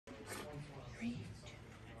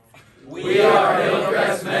We are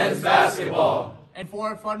Hillcrest Men's Basketball. And for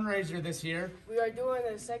our fundraiser this year, we are doing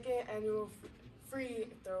the second annual free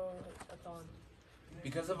throw-a-thon.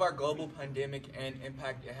 Because of our global pandemic and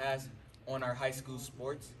impact it has on our high school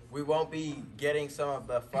sports, we won't be getting some of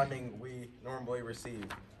the funding we normally receive.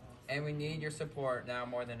 And we need your support now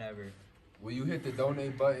more than ever. Will you hit the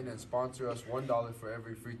donate button and sponsor us $1 for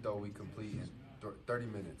every free throw we complete in 30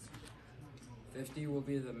 minutes? 50 will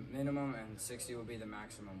be the minimum and 60 will be the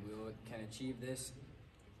maximum. Can achieve this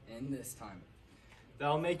in this time.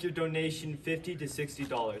 That'll make your donation $50 to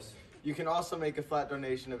 $60. You can also make a flat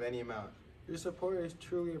donation of any amount. Your support is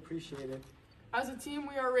truly appreciated. As a team,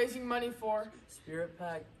 we are raising money for Spirit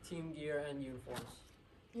Pack, team gear, and uniforms.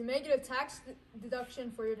 You may get a tax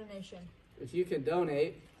deduction for your donation. If you can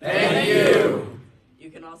donate, thank you! You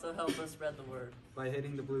can also help us spread the word by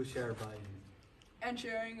hitting the blue share button and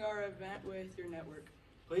sharing our event with your network.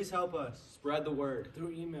 Please help us spread the word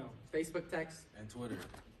through email, Facebook text, and Twitter.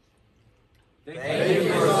 Thank you.